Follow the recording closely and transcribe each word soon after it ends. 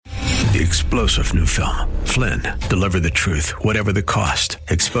The explosive new film, Flynn, deliver the truth, whatever the cost.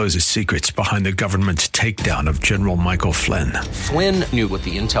 Exposes secrets behind the government's takedown of General Michael Flynn. Flynn knew what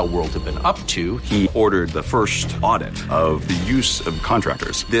the intel world had been up to. He ordered the first audit of the use of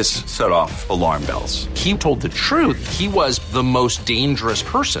contractors. This set off alarm bells. He told the truth. He was the most dangerous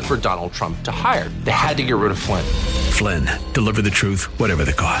person for Donald Trump to hire. They had to get rid of Flynn. Flynn, deliver the truth, whatever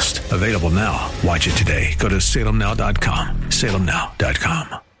the cost. Available now. Watch it today. Go to salemnow.com.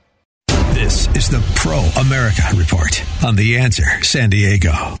 salemnow.com. This is the Pro America Report on The Answer San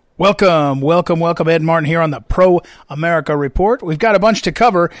Diego. Welcome. Ed Martin here on the Pro America Report. We've got a bunch to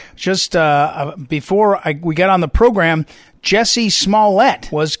cover. Just before we get on the program, Jussie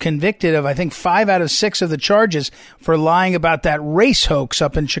Smollett was convicted of, I think, 5 out of 6 of the charges for lying about that race hoax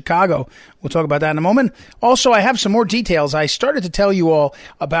up in Chicago. We'll talk about that in a moment. Also, I have some more details. I started to tell you all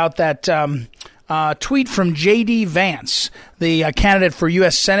about that tweet from J.D. Vance, the candidate for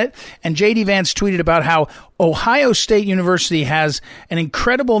U.S. Senate. And J.D. Vance tweeted about how Ohio State University has an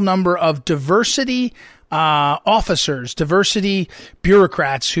incredible number of diversity officers, diversity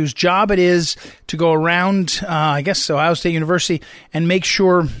bureaucrats whose job it is to go around, Ohio State University and make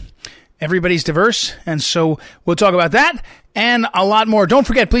sure everybody's diverse. And so we'll talk about that and a lot more. Don't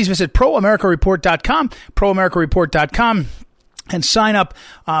forget, please visit proamericareport.com, proamericareport.com. And sign up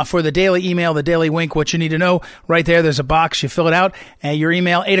for the daily email, the Daily Wink, what you need to know. Right there, there's a box. You fill it out. And your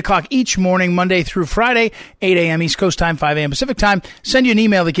email, 8 o'clock each morning, Monday through Friday, 8 a.m. East Coast time, 5 a.m. Pacific time. Send you an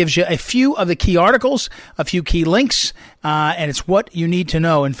email that gives you a few of the key articles, a few key links, and it's what you need to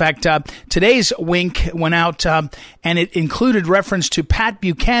know. In fact, today's Wink went out, and it included reference to Pat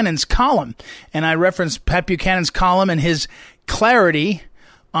Buchanan's column. And I referenced Pat Buchanan's column and his clarity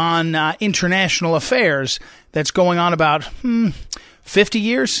on international affairs that's going on about 50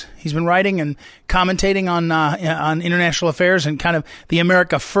 years. He's been writing and commentating on international affairs and kind of the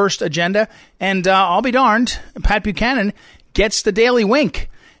America First agenda. And I'll be darned, Pat Buchanan gets the Daily Wink.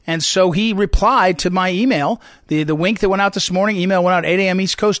 And so he replied to my email, the wink that went out this morning. Email went out 8 a.m.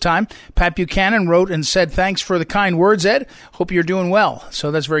 East Coast time. Pat Buchanan wrote and said, "Thanks for the kind words, Ed. Hope you're doing well." So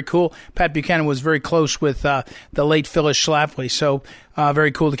that's very cool. Pat Buchanan was very close with the late Phyllis Schlafly. So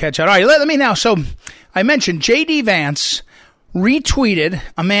very cool to catch out. All right, let me now. So I mentioned J.D. Vance retweeted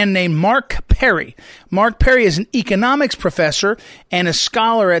a man named Mark Perry. Mark Perry is an economics professor and a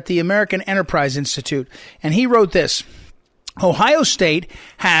scholar at the American Enterprise Institute. And he wrote this: Ohio State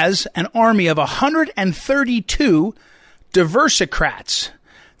has an army of 132 diversicrats.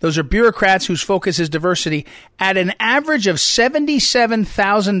 Those are bureaucrats whose focus is diversity at an average of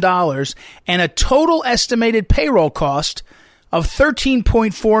 $77,000 and a total estimated payroll cost of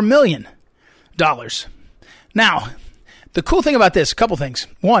 $13.4 million. Now, the cool thing about this, a couple things.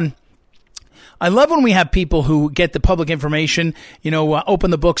 One, I love when we have people who get the public information.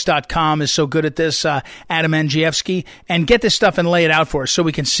 Openthebooks.com is so good at this, Adam Andrzejewski, and get this stuff and lay it out for us so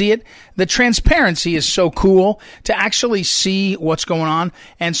we can see it. The transparency is so cool to actually see what's going on.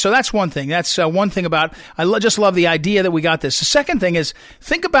 And so that's one thing. That's one thing about, just love the idea that we got this. The second thing is,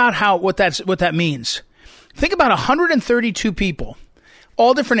 think about what that means. Think about 132 people,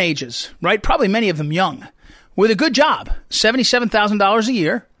 all different ages, right? Probably many of them young, with a good job, $77,000 a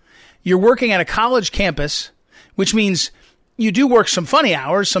year. You're working at a college campus, which means you do work some funny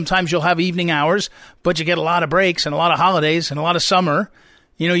hours. Sometimes you'll have evening hours, but you get a lot of breaks and a lot of holidays and a lot of summer.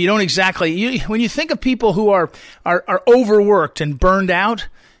 You don't exactly, when you think of people who are overworked and burned out,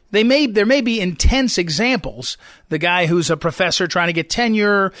 there may be intense examples. The guy who's a professor trying to get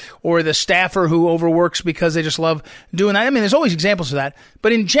tenure, or the staffer who overworks because they just love doing that. I mean, there's always examples of that.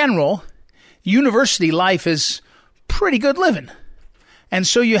 But in general, university life is pretty good living. And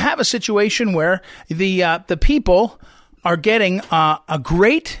so you have a situation where the people are getting a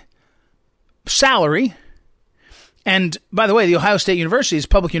great salary. And by the way, the Ohio State University is a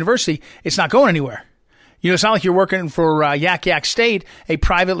public university. It's not going anywhere. It's not like you're working for Yak Yak State, a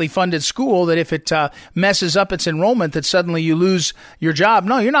privately funded school, that if it messes up its enrollment, that suddenly you lose your job.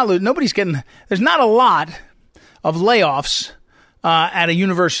 No, you're not. There's not a lot of layoffs at a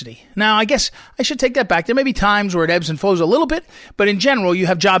university. Now, I guess I should take that back. There may be times where it ebbs and flows a little bit, but in general, you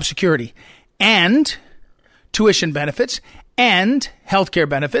have job security and tuition benefits and healthcare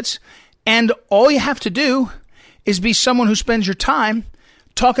benefits. And all you have to do is be someone who spends your time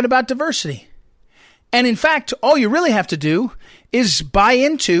talking about diversity. And in fact, all you really have to do is buy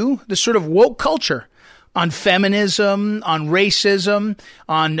into the sort of woke culture on feminism, on racism,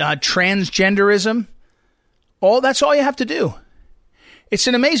 on transgenderism. That's all you have to do. It's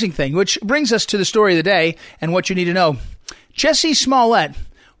an amazing thing, which brings us to the story of the day and what you need to know. Jussie Smollett,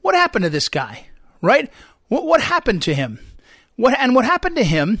 what happened to this guy, right? What happened to him? What happened to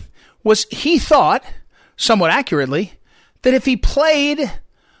him was he thought, somewhat accurately, that if he played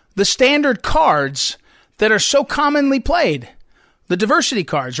the standard cards that are so commonly played, the diversity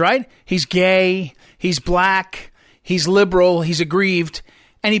cards, right? He's gay, he's black, he's liberal, he's aggrieved,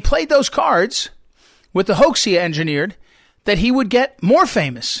 and he played those cards with the hoax he engineered, that he would get more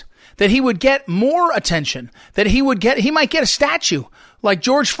famous, that he would get more attention, that he might get a statue like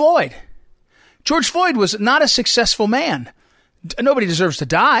George Floyd. George Floyd was not a successful man. Nobody deserves to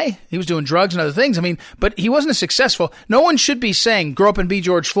die. He was doing drugs and other things. But he wasn't a successful. No one should be saying, grow up and be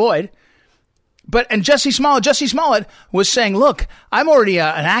George Floyd. And Jussie Smollett was saying, look, I'm already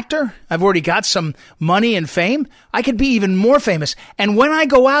an actor. I've already got some money and fame. I could be even more famous. And when I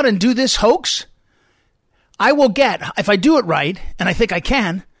go out and do this hoax, I will get, if I do it right, and I think I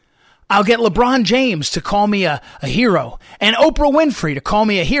can, I'll get LeBron James to call me a hero, and Oprah Winfrey to call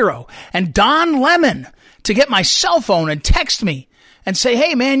me a hero, and Don Lemon to get my cell phone and text me and say,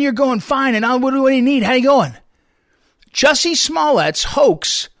 hey, man, you're going fine, and what do you need? How you going? Jussie Smollett's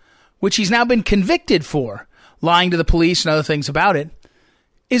hoax, which he's now been convicted for, lying to the police and other things about it,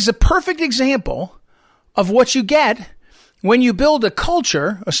 is a perfect example of what you get when you build a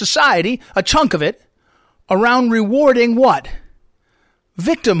culture, a society, a chunk of it, around rewarding what?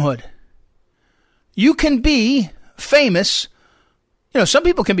 Victimhood. You can be famous. Some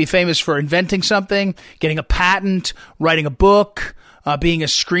people can be famous for inventing something, getting a patent, writing a book, being a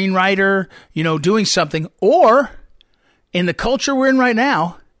screenwriter, doing something. Or in the culture we're in right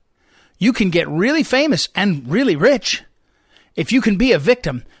now, you can get really famous and really rich if you can be a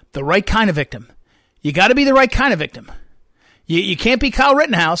victim, the right kind of victim. You got to be the right kind of victim. You can't be Kyle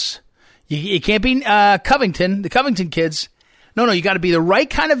Rittenhouse. You can't be Covington, the Covington kids. No, you got to be the right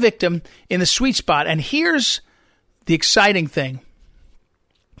kind of victim in the sweet spot. And here's the exciting thing.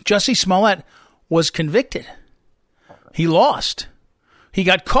 Jussie Smollett was convicted. He lost. He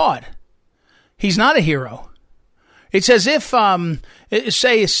got caught. He's not a hero. It's as if,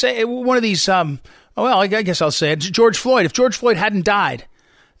 say one of these, I guess I'll say it, George Floyd. If George Floyd hadn't died,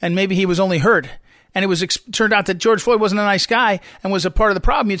 and maybe he was only hurt, and it was turned out that George Floyd wasn't a nice guy and was a part of the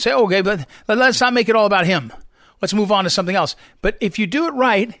problem, you'd say, okay, but let's not make it all about him. Let's move on to something else. But if you do it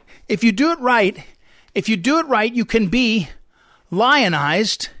right, you can be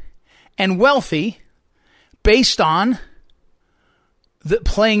lionized and wealthy based on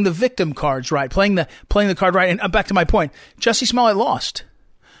playing the victim cards right, playing the card right. And back to my point, Jussie Smollett lost,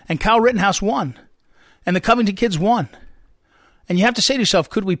 and Kyle Rittenhouse won, and the Covington kids won. And you have to say to yourself,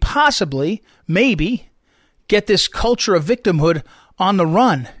 could we possibly, maybe, get this culture of victimhood on the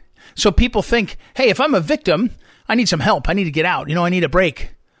run? So people think, hey, if I'm a victim, I need some help. I need to get out. I need a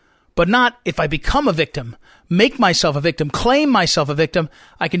break. But not if I become a victim, make myself a victim, claim myself a victim,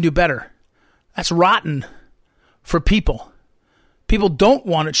 I can do better. That's rotten for people. People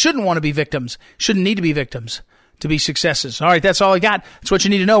shouldn't want to be victims, shouldn't need to be victims to be successes. All right, that's all I got. That's what you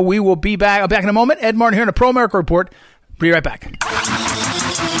need to know. We will be back in a moment. Ed Martin here on the Pro America Report. Be right back.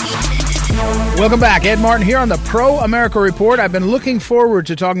 Welcome back. Ed Martin here on the Pro America Report. I've been looking forward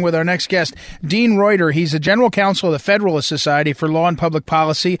to talking with our next guest, Dean Reuter. He's the General Counsel of the Federalist Society for Law and Public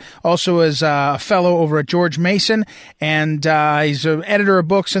Policy, also is a fellow over at George Mason, and he's an editor of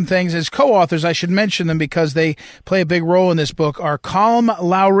books and things. His co-authors, I should mention them because they play a big role in this book, are Colm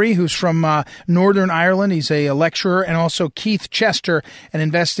Lowry, who's from Northern Ireland. He's a lecturer, and also Keith Chester, an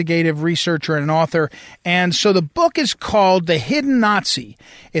investigative researcher and an author. And so the book is called The Hidden Nazi.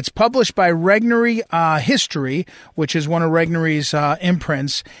 It's published by Regnery History, which is one of Regnery's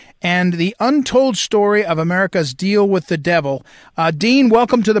imprints, and The Untold Story of America's Deal with the Devil. Dean,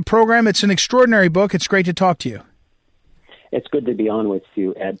 welcome to the program. It's an extraordinary book. It's great to talk to you. It's good to be on with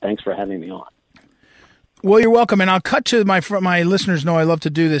you, Ed. Thanks for having me on. Well, you're welcome. And I'll cut to my listeners know I love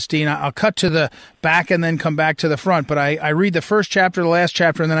to do this, Dean. I'll cut to the back and then come back to the front. But I read the first chapter, the last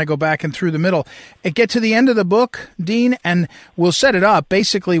chapter, and then I go back and through the middle. It get to the end of the book, Dean, and we'll set it up.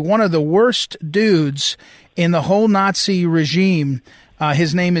 Basically, one of the worst dudes in the whole Nazi regime,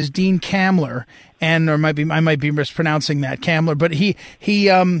 his name is Dean Kammler. I might be mispronouncing that, Kammler, but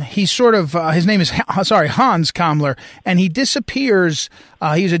he's sort of, his name is, Hans Kammler, and he disappears,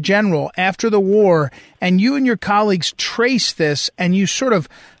 he's a general, after the war, and you and your colleagues trace this, and you sort of,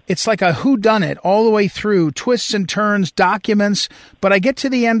 it's like a whodunit all the way through, twists and turns, documents, but I get to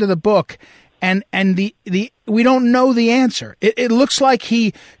the end of the book, and we don't know the answer. It looks like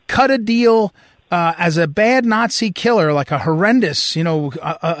he cut a deal as a bad Nazi killer, like a horrendous,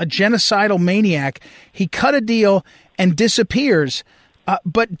 a genocidal maniac. He cut a deal and disappears.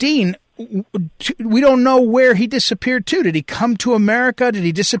 But Dean, we don't know where he disappeared to. Did he come to America? Did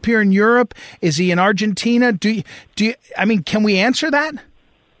he disappear in Europe? Is he in Argentina? Can we answer that?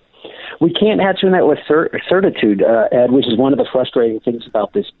 We can't answer that with certitude, Ed, which is one of the frustrating things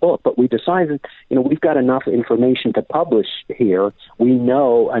about this book. But we decided, we've got enough information to publish here. We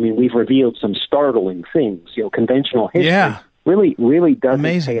know, we've revealed some startling things. Conventional history really doesn't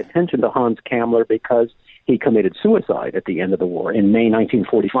pay attention to Hans Kammler because he committed suicide at the end of the war in May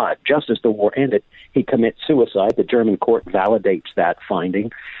 1945. Just as the war ended, he commits suicide. The German court validates that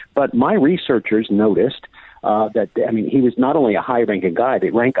finding. But my researchers noticed that he was not only a high-ranking guy, the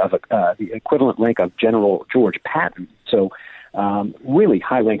equivalent rank of General George Patton. So really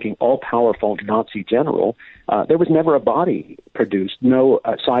high-ranking, all-powerful Nazi general. There was never a body produced, no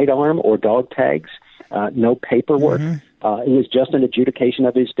sidearm or dog tags, no paperwork. It was just an adjudication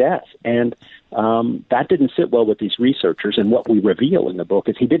of his death. And that didn't sit well with these researchers. And what we reveal in the book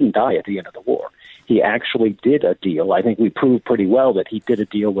is he didn't die at the end of the war. He actually did a deal. I think we proved pretty well that he did a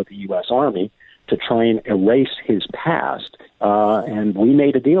deal with the U.S. Army to try and erase his past. And we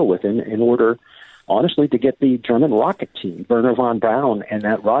made a deal with him in order, honestly, to get the German rocket team. Werner von Braun and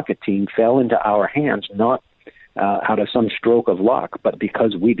that rocket team fell into our hands, not out of some stroke of luck, but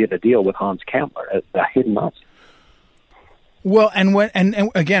because we did a deal with Hans Kammler, the hidden Nazi. Well,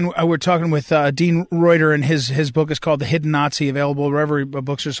 and again, we're talking with Dean Reuter, and his book is called The Hidden Nazi, available wherever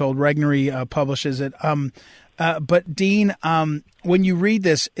books are sold. Regnery publishes it. But Dean, when you read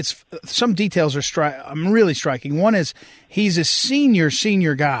this, some details are really striking. One is he's a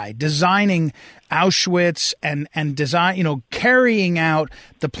senior guy designing Auschwitz and design, carrying out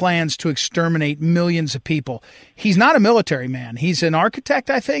the plans to exterminate millions of people. He's not a military man. He's an architect,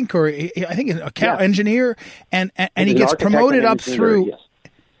 I think, or I think an engineer, and he gets promoted up through. Yes.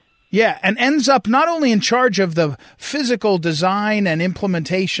 Yeah, and ends up not only in charge of the physical design and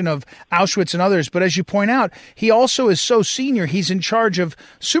implementation of Auschwitz and others, but as you point out, he also is so senior, he's in charge of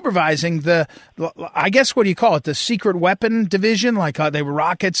supervising the, I guess, what do you call it, the secret weapon division? Like they were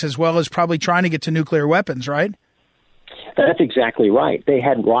rockets as well as probably trying to get to nuclear weapons, right? That's exactly right. They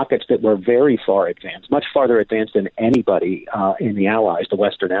had rockets that were very far advanced, much farther advanced than anybody in the Allies, the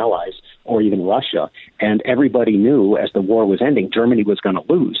Western Allies, or even Russia. And everybody knew as the war was ending, Germany was going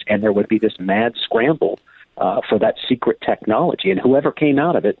to lose, and there would be this mad scramble for that secret technology. And whoever came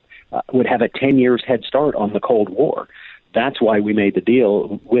out of it would have a 10 years head start on the Cold War. That's why we made the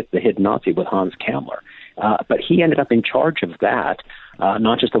deal with the hidden Nazi, with Hans Kammler. But he ended up in charge of that,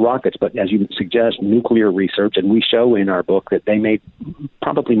 not just the rockets, but as you suggest, nuclear research. And we show in our book that they made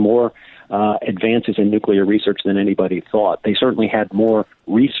probably more advances in nuclear research than anybody thought. They certainly had more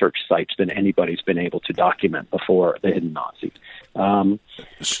research sites than anybody's been able to document before the hidden Nazis.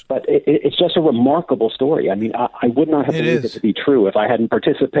 But it's just a remarkable story. I mean, I would not have believed it to be true if I hadn't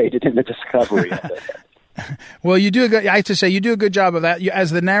participated in the discovery of it. Well, I have to say, you do a good job of that.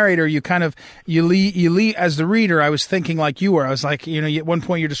 As the narrator, you lead, as the reader, I was thinking like you were. I was like, at one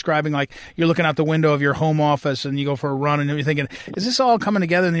point you're describing like you're looking out the window of your home office and you go for a run and you're thinking, is this all coming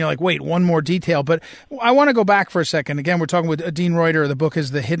together? And you're like, wait, one more detail. But I want to go back for a second. Again, we're talking with Dean Reuter. The book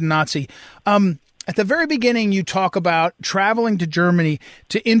is The Hidden Nazi. At the very beginning, you talk about traveling to Germany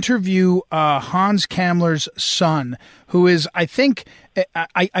to interview Hans Kammler's son, who is, I think,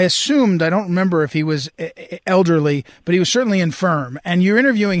 I assumed, I don't remember if he was elderly, but he was certainly infirm. And you're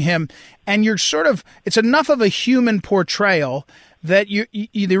interviewing him, and you're it's enough of a human portrayal that you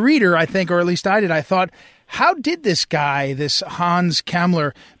the reader, I think, or at least I did, I thought, how did this guy, this Hans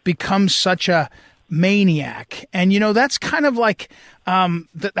Kammler, become such a maniac? And that's kind of like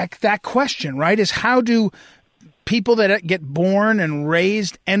that question, right? Is how do people that get born and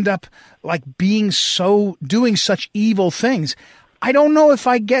raised end up like doing such evil things? I don't know if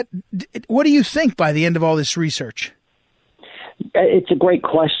I get. What do you think by the end of all this research? It's a great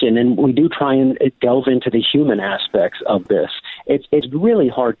question, and we do try and delve into the human aspects of this. It's really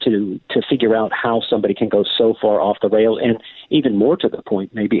hard to figure out how somebody can go so far off the rails, and even more to the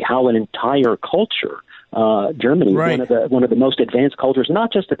point, maybe how an entire culture, Germany, right, one of the most advanced cultures,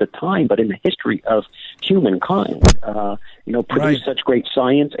 not just at the time, but in the history of humankind, produced such great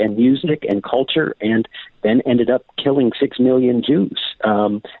science and music and culture, and then ended up killing 6 million Jews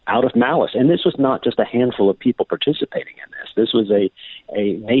out of malice. And this was not just a handful of people participating in this. This was a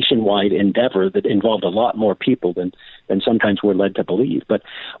nationwide endeavor that involved a lot more people than sometimes we're led to believe. But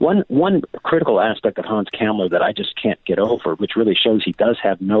one critical aspect of Hans Kammler that I just can't get over, which really shows he does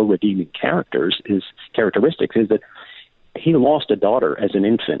have no redeeming characteristics, is that he lost a daughter as an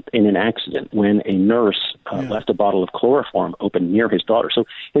infant in an accident when a nurse left a bottle of chloroform open near his daughter. So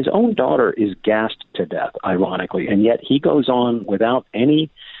his own daughter is gassed to death, ironically, and yet he goes on without any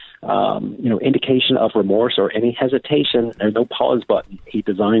indication of remorse or any hesitation. There's no pause button. He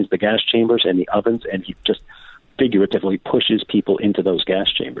designs the gas chambers and the ovens, and he just figuratively pushes people into those gas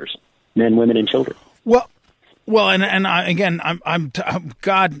chambers. men, women, and children. Well, and I'm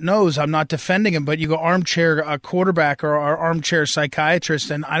God knows I'm not defending him, but you go armchair quarterback or armchair psychiatrist,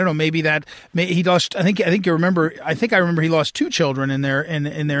 and I don't know, maybe he lost. I think you remember. I remember he lost 2 children in their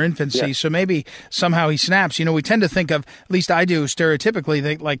infancy. Yeah. So maybe somehow he snaps. We tend to think of, at least I do, stereotypically,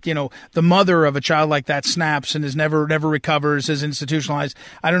 the mother of a child like that snaps and is never recovers, is institutionalized.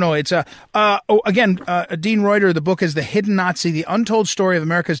 I don't know. It's Dean Reuter. The book is The Hidden Nazi: The Untold Story of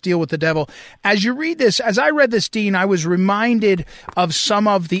America's Deal with the Devil. As you read this, as I read this, Dean, I was reminded of some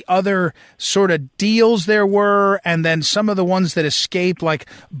of the other sort of deals there were, and then some of the ones that escaped, like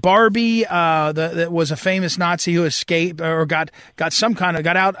Barbie, that was a famous Nazi who escaped or got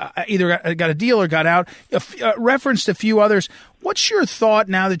out, either got a deal or got out. Referenced a few others. What's your thought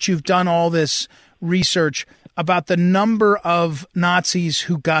now that you've done all this research about the number of Nazis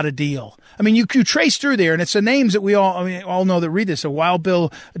who got a deal? I mean, you trace through there, and it's the names that we all know that read this. So Wild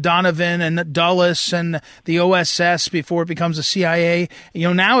Bill Donovan and Dulles and the OSS before it becomes the CIA.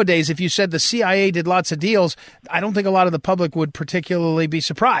 Nowadays, if you said the CIA did lots of deals, I don't think a lot of the public would particularly be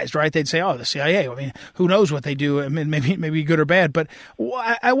surprised, right? They'd say, "Oh, the CIA. I mean, who knows what they do? I mean, maybe good or bad." But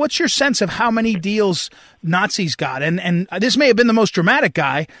what's your sense of how many deals Nazis got? And this may have been the most dramatic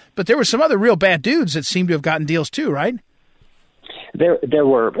guy, but there were some other real bad dudes that seem to have gotten deals too, right? There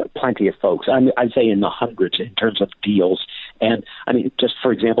were plenty of folks. I'd say in the hundreds in terms of deals. And I mean, just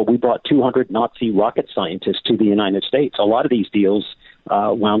for example, we brought 200 Nazi rocket scientists to the United States. A lot of these deals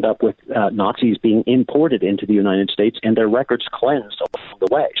wound up with Nazis being imported into the United States and their records cleansed along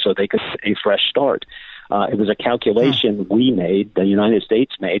the way so they could get a fresh start. It was a calculation the United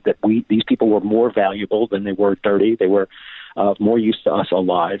States made, that these people were more valuable than they were dirty. They were more use to us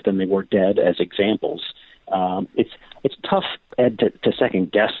alive than they were dead, as examples. It's tough, Ed, to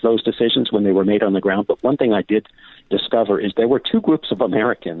second guess those decisions when they were made on the ground. But one thing I did discover is there were 2 groups of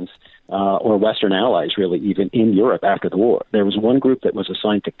Americans or Western allies, really, even in Europe after the war. There was one group that was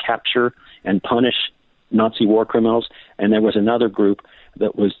assigned to capture and punish Nazi war criminals, and there was another group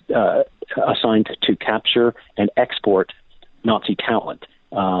that was assigned to capture and export Nazi talent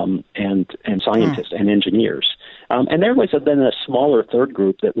and scientists and engineers. And there was then a smaller third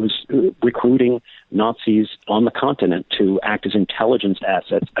group that was recruiting Nazis on the continent to act as intelligence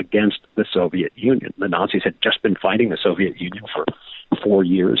assets against the Soviet Union. The Nazis had just been fighting the Soviet Union for 4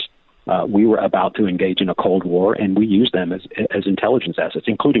 years. We were about to engage in a Cold War, and we used them as intelligence assets,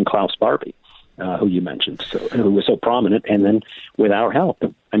 including Klaus Barbie, who you mentioned, who was so prominent. And then with our help,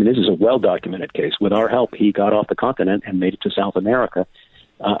 I mean, this is a well-documented case. With our help, he got off the continent and made it to South America.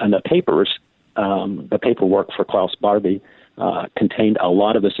 And the paperwork for Klaus Barbie contained a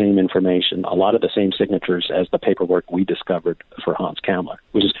lot of the same information, a lot of the same signatures as the paperwork we discovered for Hans Kammler,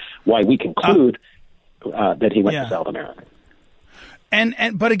 which is why we conclude that he went to South America.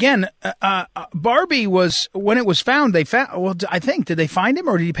 But again, Barbie was, when it was found, they found. Well, I think, did they find him,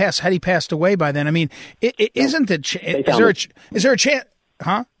 or did he pass? Had he passed away by then? I mean, isn't it? Is there a chance?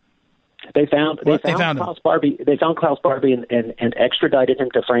 Huh? They found Klaus Barbie. They found Klaus Barbie and extradited him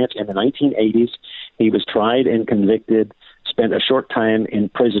to France in the 1980s. He was tried and convicted. Spent a short time in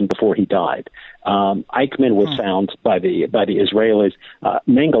prison before he died. Eichmann was found by the Israelis.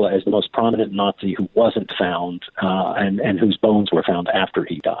 Mengele is the most prominent Nazi who wasn't found and whose bones were found after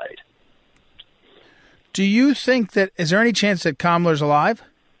he died. Do you think that, is there any chance that Kammler's alive?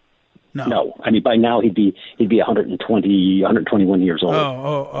 No. I mean, by now he'd be 121 years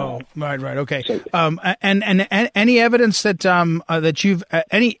old. Right. Okay. So, and any evidence that that you've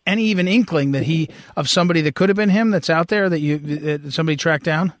any even inkling that of somebody that could have been him that's out there that somebody tracked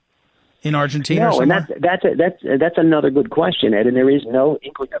down in Argentina? No, and that's another good question, Ed. And there is no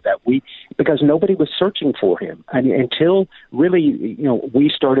inkling of that. Because nobody was searching for him. I mean, until really, we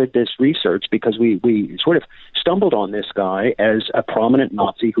started this research, because we sort of stumbled on this guy as a prominent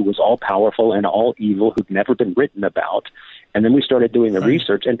Nazi who was all powerful and all evil, who'd never been written about. And then we started doing the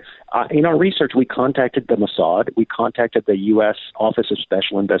research. And in our research, we contacted the Mossad. We contacted the U.S. Office of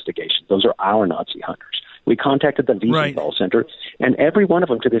Special Investigations. Those are our Nazi hunters. We contacted the Wiesenthal Center, and every one of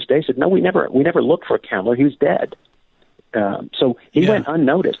them to this day said, no, we never looked for Kammler. He was dead. So he went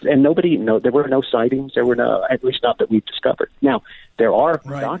unnoticed, and there were no sightings. There were no, at least not that we've discovered. Now, there are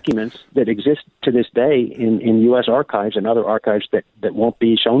documents that exist to this day in U.S. archives and other archives that won't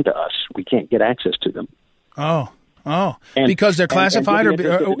be shown to us. We can't get access to them. Because they're classified?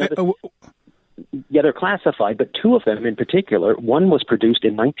 Yeah, they're classified, but 2 of them in particular, one was produced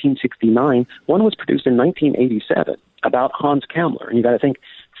in 1969, one was produced in 1987, about Hans Kammler. And you got to think,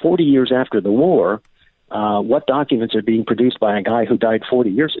 40 years after the war, what documents are being produced by a guy who died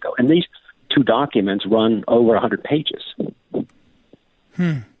 40 years ago? And these 2 documents run over 100 pages.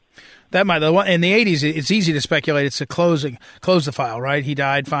 That might in the 80s. It's easy to speculate. It's close the file, right? He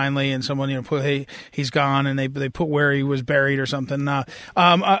died finally, and someone put he's gone, and they put where he was buried or something.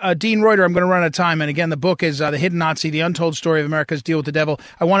 Dean Reuter, I'm going to run out of time, and again, the book is The Hidden Nazi: The Untold Story of America's Deal with the Devil.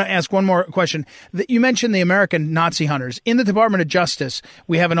 I want to ask one more question. You mentioned the American Nazi hunters in the Department of Justice.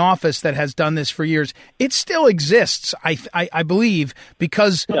 We have an office that has done this for years. It still exists, I believe,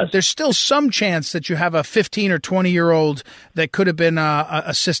 because there's still some chance that you have a 15 or 20-year-old that could have been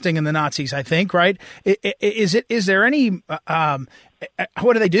assisting in the Nazis, I think, right? Is there any,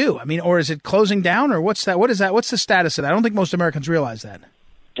 what do they do? I mean, or is it closing down, or what's that? What is that? What's the status of that? I don't think most Americans realize that.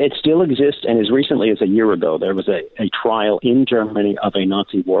 It still exists, and as recently as a year ago, there was a trial in Germany of a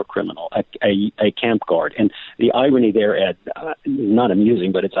Nazi war criminal, a camp guard. And the irony there, Ed, not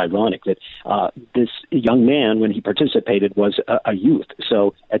amusing, but it's ironic that this young man, when he participated, was a youth.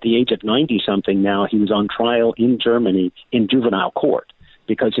 So at the age of 90-something now, he was on trial in Germany in juvenile court,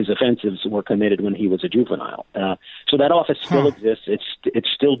 because his offenses were committed when he was a juvenile. So that office still exists. It's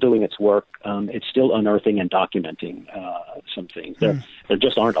still doing its work. It's still unearthing and documenting some things. There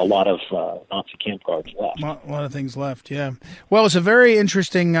just aren't a lot of Nazi camp guards left. A lot of things left, yeah. Well, it's a very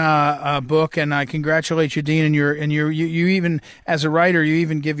interesting book, and I congratulate you, Dean. And you even, as a writer, you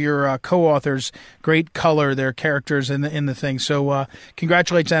even give your co-authors great color, their characters in the thing. So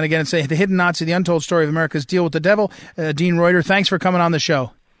congratulations, and again, and say The Hidden Nazi: The Untold Story of America's Deal with the Devil. Dean Reuter, thanks for coming on the show.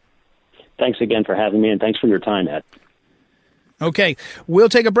 Thanks again for having me, and thanks for your time, Ed. Okay, we'll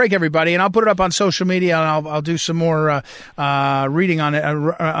take a break, everybody, and I'll put it up on social media, and I'll do some more reading on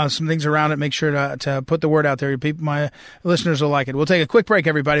it, some things around it, make sure to put the word out there. My listeners will like it. We'll take a quick break,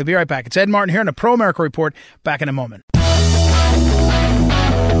 everybody. We'll be right back. It's Ed Martin here on the Pro America Report. Back in a moment.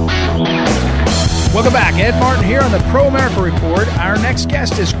 Welcome back. Ed Martin here on the Pro America Report. Our next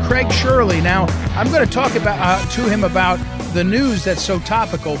guest is Craig Shirley. Now, I'm going to talk to him about the news that's so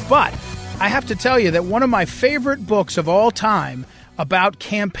topical, but I have to tell you that one of my favorite books of all time about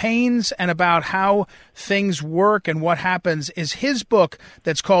campaigns and about how things work and what happens is his book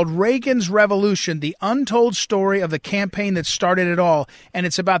that's called Reagan's Revolution, The Untold Story of the Campaign That Started It All. And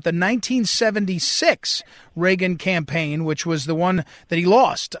it's about the 1976 Reagan campaign, which was the one that he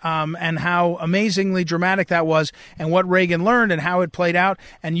lost, and how amazingly dramatic that was, and what Reagan learned and how it played out.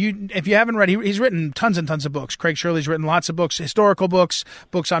 And if you haven't read, he's written tons and tons of books. Craig Shirley's written lots of books, historical books,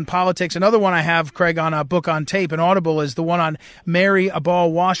 books on politics. Another one I have, Craig, on a book on tape and Audible is the one on Mary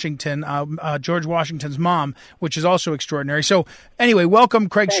Abal Washington, George Washington's mom, which is also extraordinary. So anyway, welcome,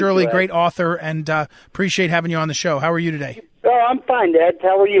 Craig Shirley, great author, and appreciate having you on the show. How are you today? Oh, I'm fine, Ed.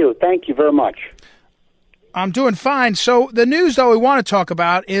 How are you? Thank you very much. I'm doing fine. So the news, though, we want to talk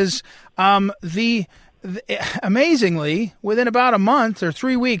about is amazingly, within about a month or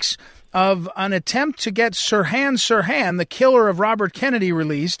 3 weeks of an attempt to get Sirhan Sirhan, the killer of Robert Kennedy,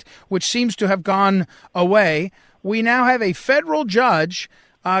 released, which seems to have gone away, we now have a federal judge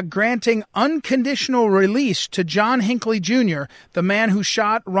granting unconditional release to John Hinckley Jr., the man who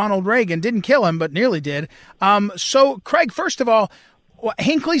shot Ronald Reagan. Didn't kill him, but nearly did. So, Craig, first of all,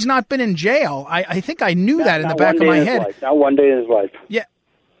 Hinckley's not been in jail. I think I knew that in the back of my head. Not one day in his life. Yeah,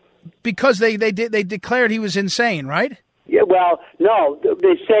 because they declared he was insane, right? Yeah. Well, no,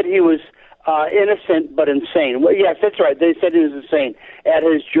 they said he was innocent but insane. Well, yes, that's right. They said he was insane at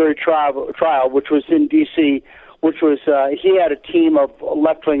his jury trial, which was in D.C., which was he had a team of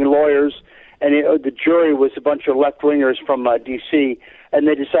left-wing lawyers, and the jury was a bunch of left-wingers from D.C., and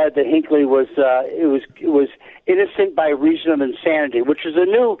they decided that Hinckley was innocent by reason of insanity, which is a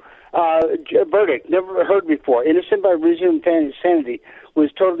new verdict, never heard before. Innocent by reason of insanity was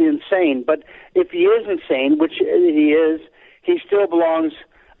totally insane. But if he is insane, which he is, he still belongs.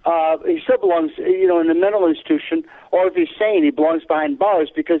 In a mental institution. Or if he's sane, he belongs behind bars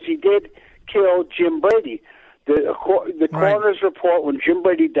because he did kill Jim Brady. The coroner's report when Jim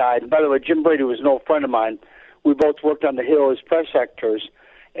Brady died. And by the way, Jim Brady was an old friend of mine. We both worked on the Hill as press secretaries.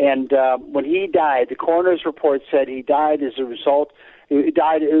 And when he died, the coroner's report said he died as a result. It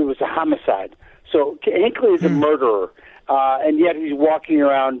was a homicide. So Hinckley is a murderer, and yet he's walking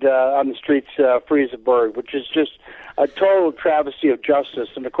around on the streets free as a bird, which is just a total travesty of justice.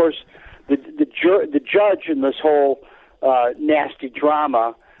 And of course, the judge in this whole nasty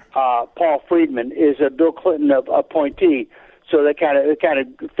drama, Paul Friedman, is a Bill Clinton appointee. So that kind of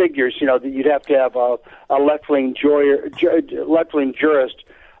figures, that you'd have to have a left-wing jurist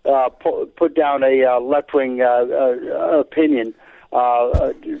put down a left-wing opinion,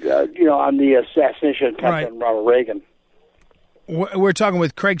 on the assassination attempt on Ronald Reagan. We're talking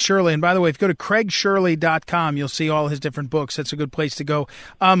with Craig Shirley. And by the way, if you go to CraigShirley.com, you'll see all his different books. That's a good place to go.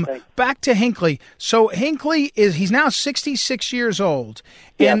 Back to Hinckley. So Hinckley he's now 66 years old.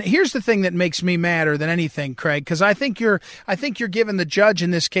 And here's the thing that makes me madder than anything, Craig, because I think you're giving the judge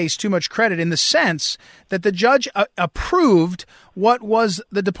in this case too much credit, in the sense that the judge approved what was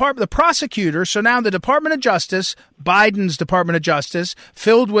the prosecutor. So now the Department of Justice, Biden's Department of Justice,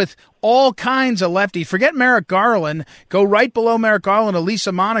 filled with all kinds of lefty. Forget Merrick Garland. Go right below Merrick Garland,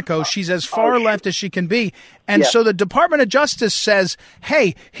 Elisa Monaco. She's as far left as she can be. And so the Department of Justice says,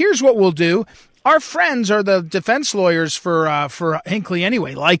 hey, here's what we'll do. Our friends are the defense lawyers for Hinckley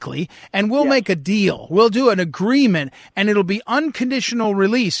anyway, likely, and we'll make a deal. We'll do an agreement, and it'll be unconditional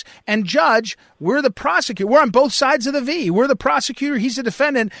release. And judge, we're the prosecutor. We're on both sides of the V. We're the prosecutor. He's the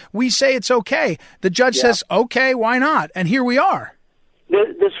defendant. We say it's okay. The judge says, okay, why not? And here we are.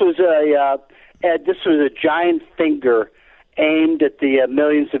 This was a giant finger aimed at the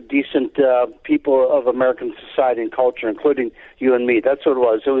millions of decent people of American society and culture, including you and me. That's what it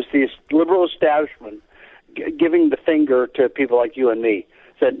was. It was the liberal establishment giving the finger to people like you and me.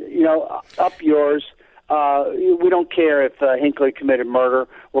 Said, up yours. We don't care if Hinckley committed murder.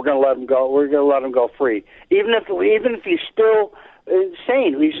 We're going to let him go. We're going to let him go free, even if he's still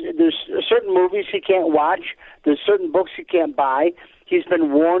insane. There's certain movies he can't watch. There's certain books he can't buy. He's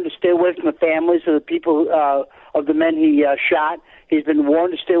been warned to stay away from the families of the people, of the men he shot. He's been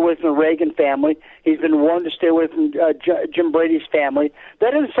warned to stay away from the Reagan family. He's been warned to stay away from Jim Brady's family.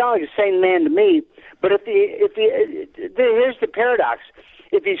 That doesn't sound like a sane man to me. But here's the paradox: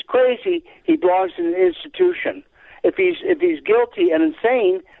 if he's crazy, he belongs in an institution. If he's guilty and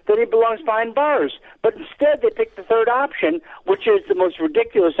insane, then he belongs behind bars. But instead, they pick the third option, which is the most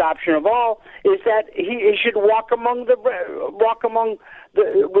ridiculous option of all, is that he should walk with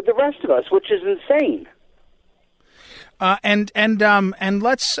the rest of us, which is insane. And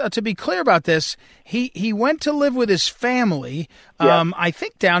let's to be clear about this, he went to live with his family. I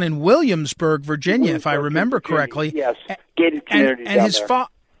think down in Williamsburg, Virginia, if I remember correctly. Yes, gated communities and his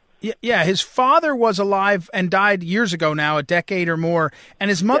his father was alive and died years ago now, a decade or more, and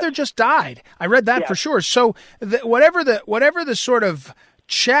his mother just died. I read that for sure. So whatever the sort of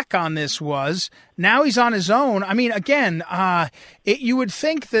check on this was, now he's on his own. I mean, again, you would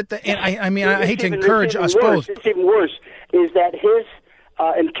think that I hate to encourage us both. It's even worse is that his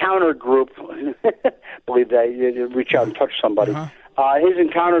encounter group, believe that you reach out and touch somebody. His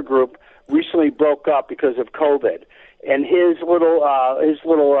encounter group recently broke up because of COVID. And his little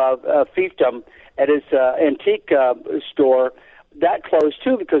fiefdom at his antique store, that closed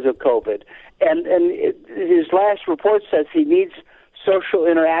too because of COVID. And his last report says he needs social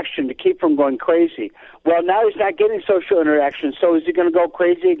interaction to keep from going crazy. Well, now he's not getting social interaction, so is he going to go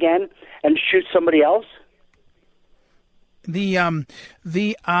crazy again and shoot somebody else? I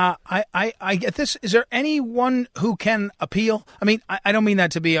get this. Is there anyone who can appeal? I mean, I don't mean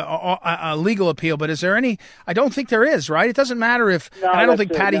that to be a legal appeal, but is there any? I don't think there is, right? It doesn't matter if, and I don't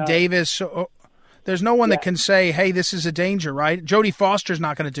think Patty Davis, there's no one that can say, hey, this is a danger, right? Jodie Foster's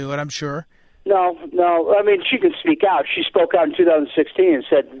not going to do it, I'm sure. No. I mean, she can speak out. She spoke out in 2016 and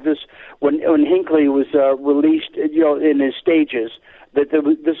said this when Hinckley was released, in his stages, that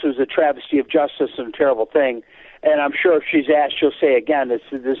this was a travesty of justice and a terrible thing. And I'm sure if she's asked, she'll say again, this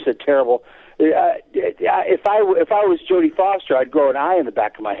is a terrible. If I was Jodie Foster, I'd grow an eye in the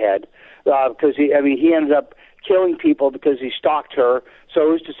back of my head because he ended up killing people because he stalked her. So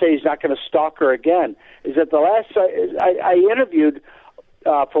who's to say he's not going to stalk her again? Is that the last I interviewed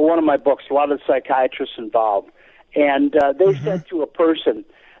for one of my books a lot of psychiatrists involved, and they said to a person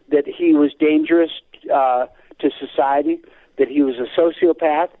that he was dangerous to society, that he was a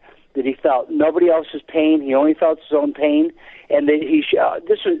sociopath, that he felt nobody else's pain, he only felt his own pain, and that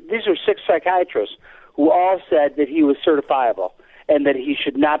these are 6 psychiatrists who all said that he was certifiable and that he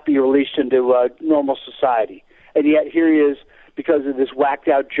should not be released into normal society. And yet here he is, because of this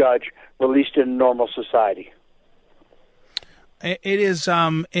whacked-out judge, released into normal society. It is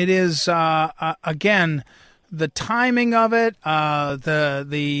again, the timing of it,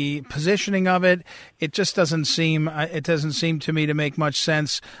 the positioning of it, it just doesn't seem to me to make much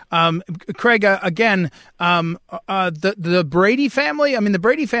sense. Craig, again, the Brady family. I mean, the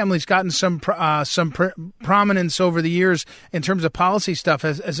Brady family's gotten some prominence over the years in terms of policy stuff.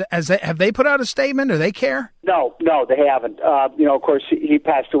 Have they put out a statement? Do they care? No, they haven't. Of course, he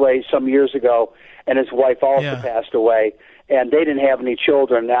passed away some years ago, and his wife also passed away. And they didn't have any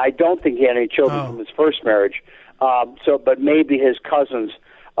children. Now, I don't think he had any children from his first marriage. But maybe his cousins.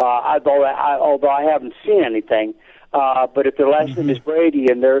 Although I haven't seen anything, But if their last name is Brady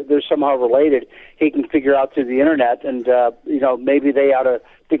and they're somehow related, he can figure out through the internet, and maybe they ought to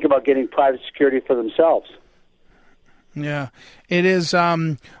think about getting private security for themselves. Yeah, it is.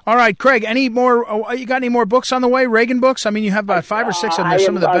 All right, Craig. Any more? You got any more books on the way? Reagan books? I mean, you have about 5 or 6 of them. They're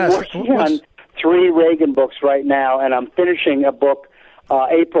some of the best. I'm working on 3 Reagan books right now, and I'm finishing a book,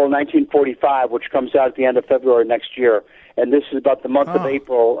 April 1945, which comes out at the end of February next year. And this is about the month of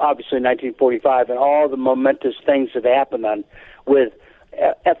April, obviously 1945, and all the momentous things that happened then, with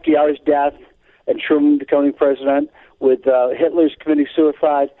FDR's death and Truman becoming president, with Hitler's committing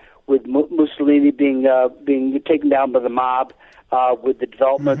suicide, with Mussolini being taken down by the mob, with the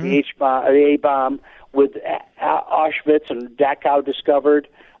development of the A-bomb, with Auschwitz and Dachau discovered,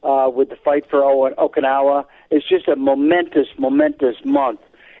 with the fight for Okinawa. It's just a momentous month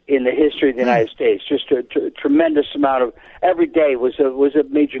in the history of the United States. Just a tremendous amount of, every day was a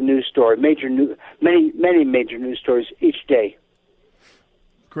major news story, many major news stories each day.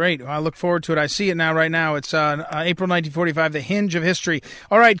 Great. Well, I look forward to it. I see it now, right now. It's April 1945, the hinge of history.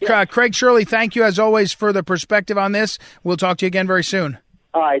 All right, yeah. Craig Shirley, thank you as always for the perspective on this. We'll talk to you again very soon.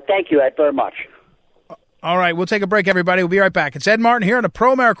 All right. Thank you, Ed, very much. All right. We'll take a break, everybody. We'll be right back. It's Ed Martin here on the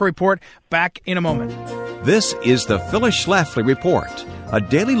Pro America Report. Back in a moment. This is the Phyllis Schlafly Report, a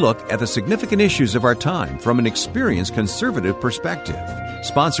daily look at the significant issues of our time from an experienced conservative perspective.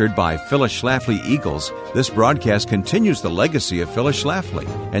 Sponsored by Phyllis Schlafly Eagles, this broadcast continues the legacy of Phyllis Schlafly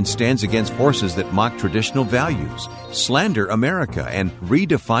and stands against forces that mock traditional values, slander America, and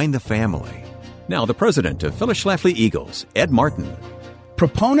redefine the family. Now, the president of Phyllis Schlafly Eagles, Ed Martin.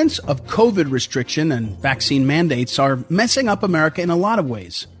 Proponents of COVID restriction and vaccine mandates are messing up America in a lot of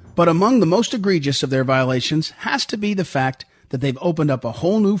ways. But among the most egregious of their violations has to be the fact that they've opened up a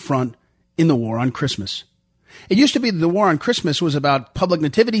whole new front in the war on Christmas. It used to be that the war on Christmas was about public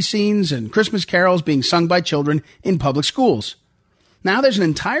nativity scenes and Christmas carols being sung by children in public schools. Now there's an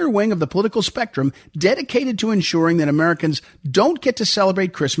entire wing of the political spectrum dedicated to ensuring that Americans don't get to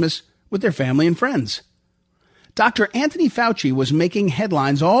celebrate Christmas with their family and friends. Dr. Anthony Fauci was making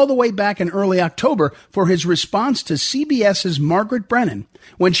headlines all the way back in early October for his response to CBS's Margaret Brennan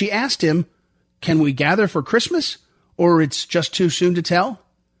when she asked him, "Can we gather for Christmas, or it's just too soon to tell?"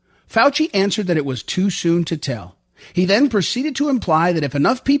 Fauci answered that it was too soon to tell. He then proceeded to imply that if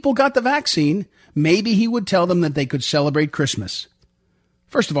enough people got the vaccine, maybe he would tell them that they could celebrate Christmas.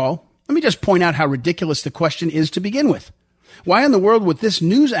 First of all, let me just point out how ridiculous the question is to begin with. Why in the world would this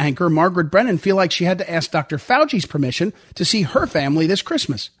news anchor, Margaret Brennan, feel like she had to ask Dr. Fauci's permission to see her family this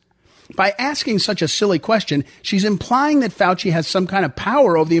Christmas? By asking such a silly question, she's implying that Fauci has some kind of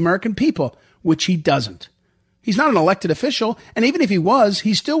power over the American people, which he doesn't. He's not an elected official, and even if he was,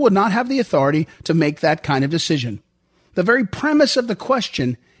 he still would not have the authority to make that kind of decision. The very premise of the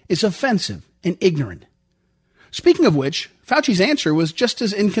question is offensive and ignorant. Speaking of which, Fauci's answer was just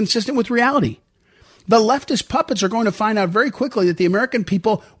as inconsistent with reality. The leftist puppets are going to find out very quickly that the American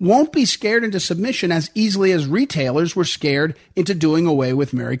people won't be scared into submission as easily as retailers were scared into doing away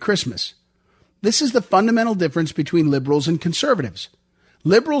with Merry Christmas. This is the fundamental difference between liberals and conservatives.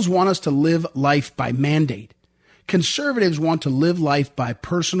 Liberals want us to live life by mandate. Conservatives want to live life by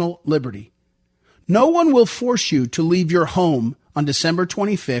personal liberty. No one will force you to leave your home on December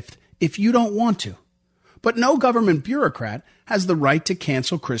 25th if you don't want to. But no government bureaucrat has the right to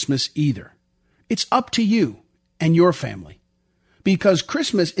cancel Christmas either. It's up to you and your family. Because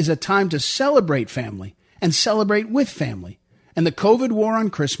Christmas is a time to celebrate family and celebrate with family. And the COVID war on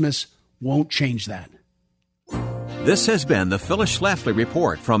Christmas won't change that. This has been the Phyllis Schlafly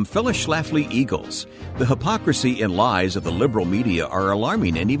Report from Phyllis Schlafly Eagles. The hypocrisy and lies of the liberal media are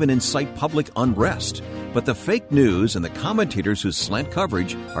alarming and even incite public unrest. But the fake news and the commentators who slant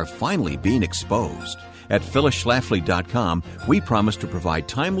coverage are finally being exposed. At phyllisschlafly.com, we promise to provide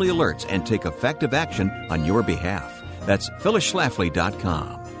timely alerts and take effective action on your behalf. That's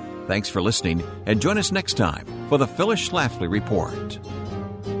phyllisschlafly.com. Thanks for listening, and join us next time for the Phyllis Schlafly Report.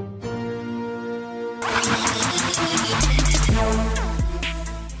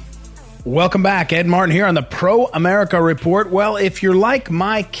 Welcome back. Ed Martin here on the Pro America Report. Well, if you're like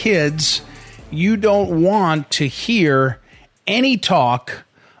my kids, you don't want to hear any talk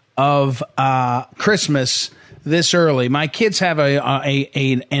of Christmas this early. My kids have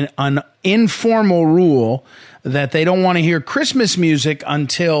an informal rule that they don't want to hear Christmas music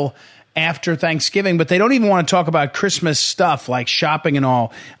until after Thanksgiving, but they don't even want to talk about Christmas stuff like shopping and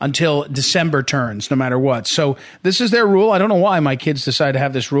all until December turns, no matter what. So this is their rule. I don't know why my kids decide to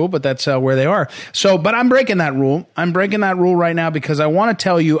have this rule, but that's where they are. So, but I'm breaking that rule. I'm breaking that rule right now because I want to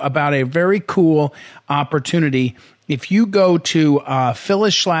tell you about a very cool opportunity if you go to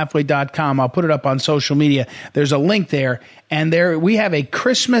phyllisschlafly.com, I'll put it up on social media. There's a link there, and there we have a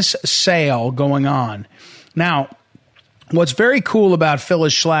Christmas sale going on. Now, what's very cool about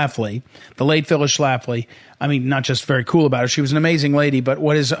Phyllis Schlafly, the late Phyllis Schlafly, I mean, not just very cool about her, she was an amazing lady, but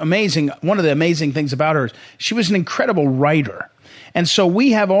what is amazing, one of the amazing things about her is she was an incredible writer. And so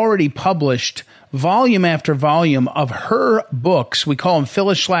we have already published volume after volume of her books. We call them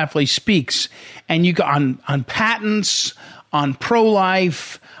Phyllis Schlafly Speaks. And you go on patents, on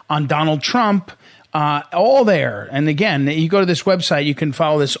pro-life, on Donald Trump, all there. And again, you go to this website, you can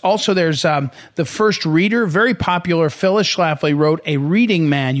follow this. Also, there's The First Reader, very popular. Phyllis Schlafly wrote a reading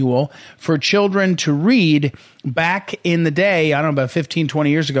manual for children to read back in the day, I don't know, about 15,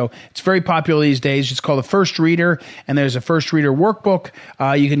 20 years ago. It's very popular these days. It's called The First Reader, and there's a First Reader workbook.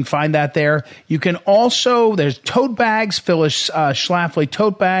 You can find that there. You can also, there's tote bags, Phyllis Schlafly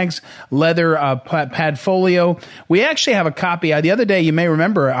tote bags, leather padfolio. We actually have a copy. The other day, you may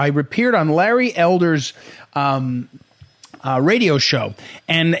remember, I appeared on Larry Elder's radio show.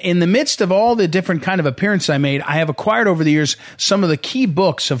 And in the midst of all the different kind of appearances I made, I have acquired over the years some of the key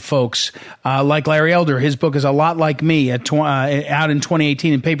books of folks like Larry Elder. His book is A Lot Like Me, out in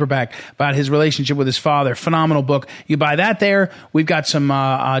 2018 in paperback about his relationship with his father. Phenomenal book. You buy that there. We've got some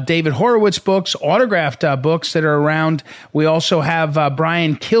David Horowitz books, autographed books that are around. We also have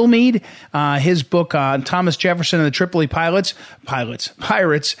Brian Kilmeade, his book, Thomas Jefferson and the Tripoli Pirates.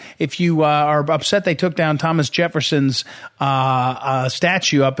 If you are upset they took down Thomas Jefferson's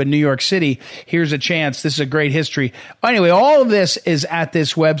statue up in New York City, here's a chance. This is a great history. Anyway, all of this is at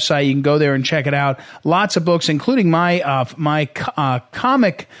this website. You can go there and check it out. Lots of books, including my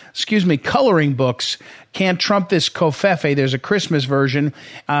coloring books. Can't Trump This Covfefe. There's a Christmas version.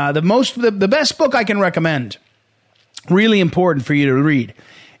 The best book I can recommend, really important for you to read,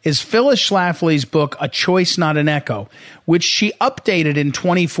 is Phyllis Schlafly's book, A Choice Not an Echo, which she updated in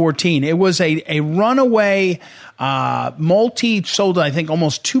 2014. It was a runaway sold, I think,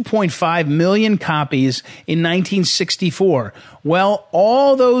 almost 2.5 million copies in 1964. Well,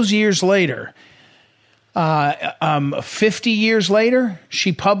 all those years later, 50 years later,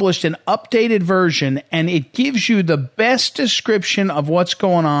 she published an updated version, and it gives you the best description of what's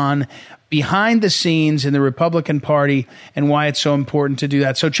going on behind the scenes in the Republican Party and why it's so important to do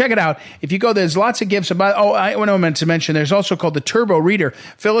that. So check it out. If you go, there's lots of gifts. I meant to mention, there's also called the Turbo Reader.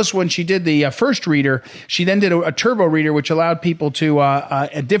 Phyllis, when she did the First Reader, she then did a Turbo Reader, which allowed people to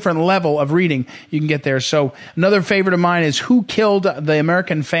a different level of reading you can get there. So another favorite of mine is Who Killed the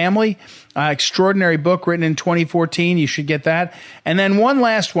American Family? Extraordinary book written in 2014. You should get that. And then one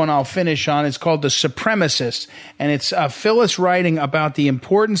last one I'll finish on. It's called The Supremacists. And it's Phyllis writing about the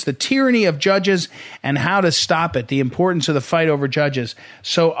importance, the tyranny of judges and how to stop it, the importance of the fight over judges.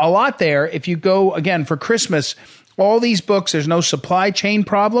 So a lot there. If you go, again, for Christmas, all these books, there's no supply chain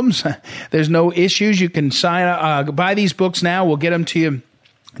problems. There's no issues. You can buy these books now. We'll get them to you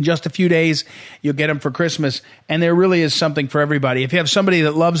in just a few days. You'll get them for Christmas, and there really is something for everybody. If you have somebody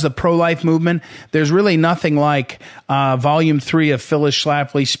that loves the pro-life movement, there's really nothing like Volume 3 of Phyllis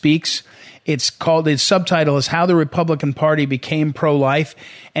Schlafly Speaks. Its subtitle is How the Republican Party Became Pro-Life,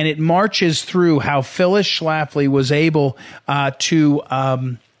 and it marches through how Phyllis Schlafly was able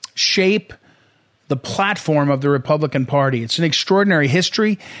to shape the platform of the Republican Party. It's an extraordinary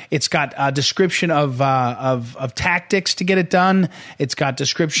history. It's got a description of tactics to get it done. It's got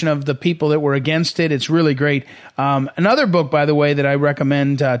description of the people that were against it. It's really great. Another book, by the way, that I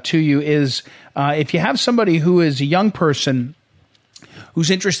recommend to you is if you have somebody who is a young person who's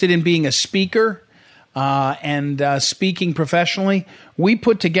interested in being a speaker and speaking professionally, we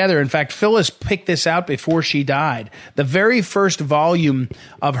put together, in fact, Phyllis picked this out before she died. The very first volume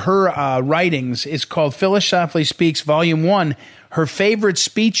of her writings is called Phyllis Schlafly Speaks, Volume 1, Her Favorite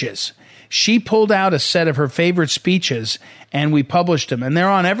Speeches. She pulled out a set of her favorite speeches, and we published them. And they're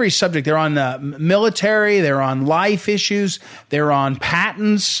on every subject. They're on the military. They're on life issues. They're on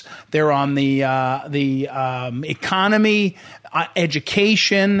patents. They're on the economy,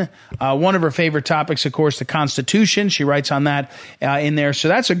 education. One of her favorite topics, of course, the Constitution. She writes on that in there. So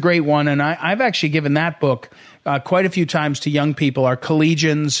that's a great one. And I've actually given that book quite a few times to young people, our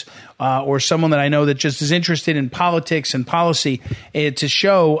collegians, or someone that I know that just is interested in politics and policy, to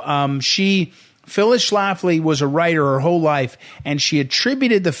show Phyllis Schlafly was a writer her whole life, and she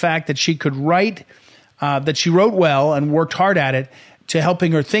attributed the fact that she could write, that she wrote well and worked hard at it, to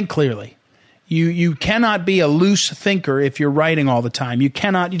helping her think clearly. You cannot be a loose thinker if you're writing all the time. You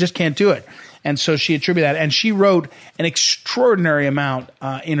just can't do it. And so she attributed that. And she wrote an extraordinary amount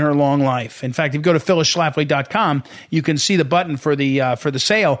in her long life. In fact, if you go to phyllisschlafly.com, you can see the button for the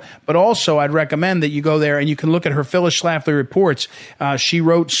sale. But also, I'd recommend that you go there and you can look at her Phyllis Schlafly reports. She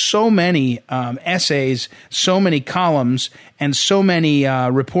wrote so many essays, so many columns, and so many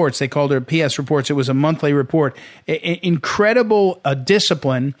reports. They called her PS reports. It was a monthly report. Incredible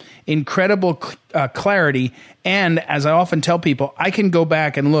discipline, incredible clarity. And as I often tell people, I can go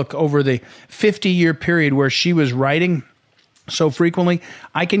back and look over the 50-year period where she was writing so frequently.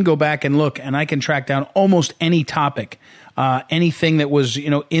 I can go back and look, and I can track down almost any topic. Anything that was,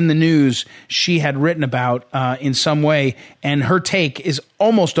 in the news, she had written about in some way, and her take is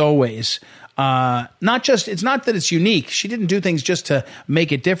almost always it's not that it's unique. She didn't do things just to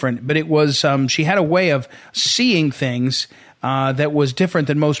make it different, but it was she had a way of seeing things that was different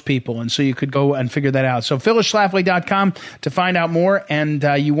than most people. And so you could go and figure that out. So phyllisschlafly.com to find out more. And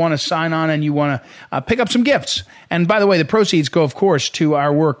you want to sign on and you want to pick up some gifts. And by the way, the proceeds go, of course, to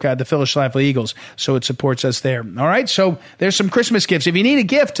our work at the Phyllis Schlafly Eagles. So it supports us there. All right. So there's some Christmas gifts. If you need a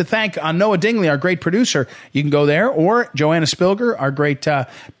gift to thank Noah Dingley, our great producer, you can go there. Or Joanna Spilger, our great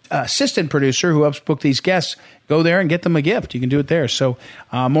assistant producer who helps book these guests, go there and get them a gift. You can do it there. So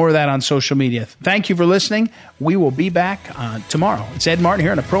more of that on social media. Thank you for listening. We will be back tomorrow. It's Ed Martin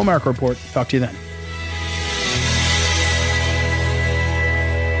here on the Pro America Report. Talk to you then.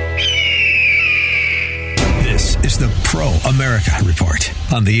 This is the Pro America Report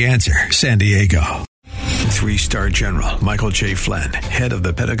on The Answer San Diego. 3-star General Michael J. Flynn, head of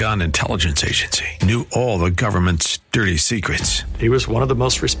the Pentagon Intelligence Agency, knew all the government's dirty secrets. He was one of the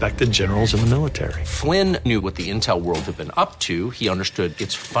most respected generals in the military. Flynn knew what the intel world had been up to. He understood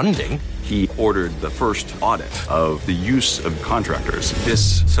its funding. He ordered the first audit of the use of contractors.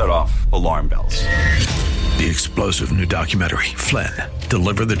 This set off alarm bells. The explosive new documentary, Flynn,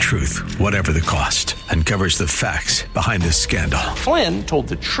 Deliver the Truth, Whatever the Cost, uncovers the facts behind this scandal. Flynn told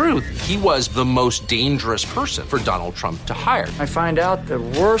the truth. He was the most dangerous person for Donald Trump to hire. I find out the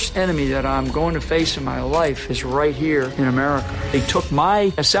worst enemy that I'm going to face in my life is right here in America. They took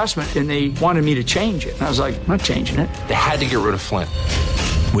my assessment and they wanted me to change it. And I was like, I'm not changing it. They had to get rid of Flynn.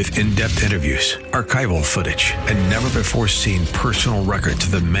 With in-depth interviews, archival footage, and never-before-seen personal records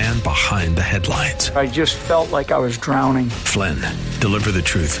of the man behind the headlines. I just felt like I was drowning. Flynn, Deliver the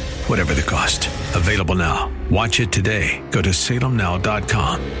Truth, Whatever the Cost. Available now. Watch it today. Go to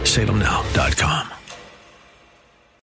salemnow.com. salemnow.com.